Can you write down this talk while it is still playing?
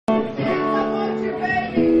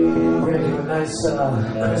nice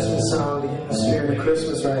Christmas song to get in the spirit of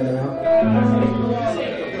Christmas right now.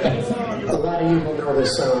 A lot of you will know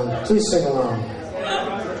this song. Please sing along.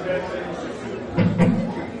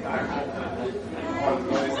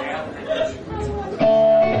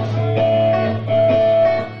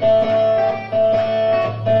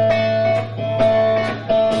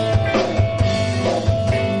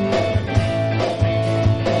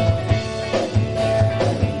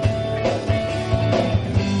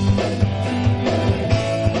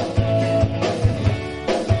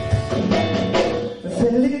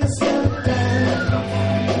 Feliz Navidad,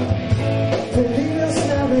 Feliz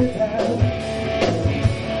Navidad,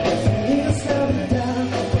 Feliz Navidad,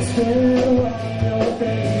 prospero año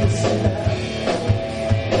y felicidad.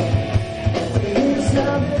 Feliz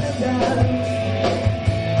Navidad,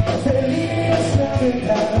 Feliz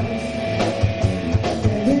Navidad,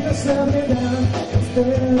 Feliz Navidad,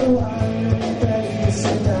 prospero año y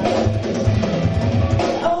felicidad.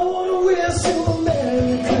 I wanna wish you a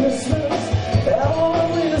Merry Christmas. I wanna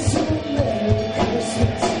wish you a Merry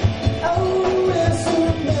Christmas. I wanna wish you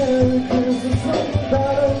a Merry Christmas from the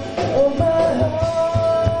bottom of my heart.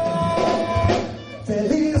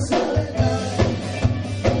 Feliz Navidad,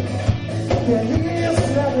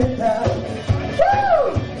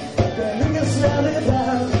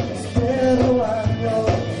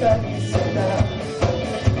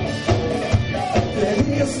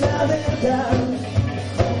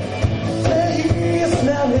 Feliz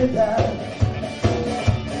Navidad,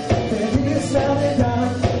 Feliz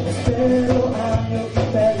Navidad, espero año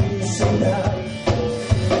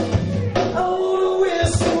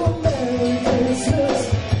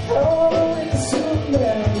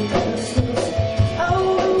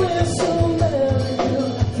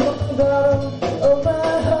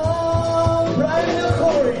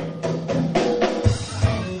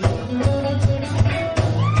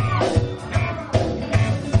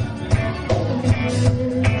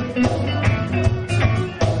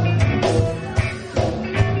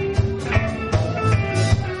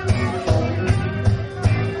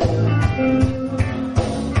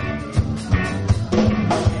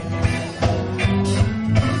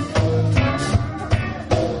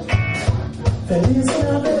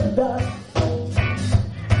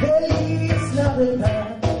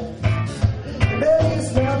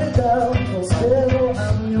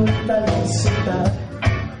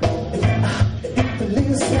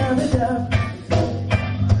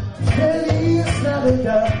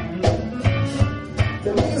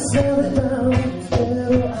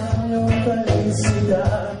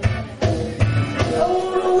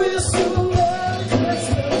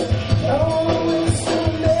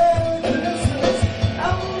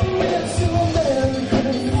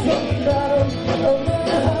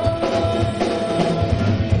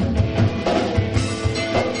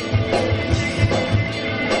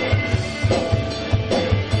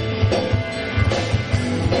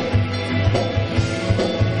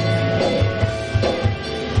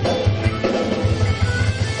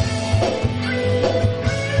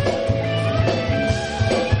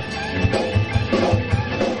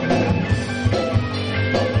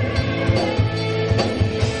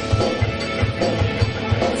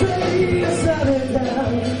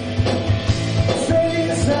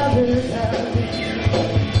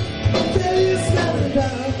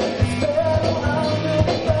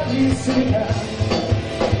felicidad.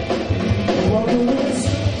 We wanna wish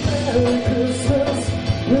you a Merry Christmas.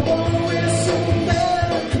 We wanna wish you a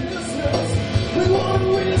Merry Christmas. We wanna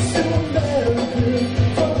wish you a Merry Christmas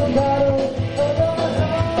from the bottom of our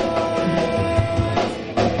heart.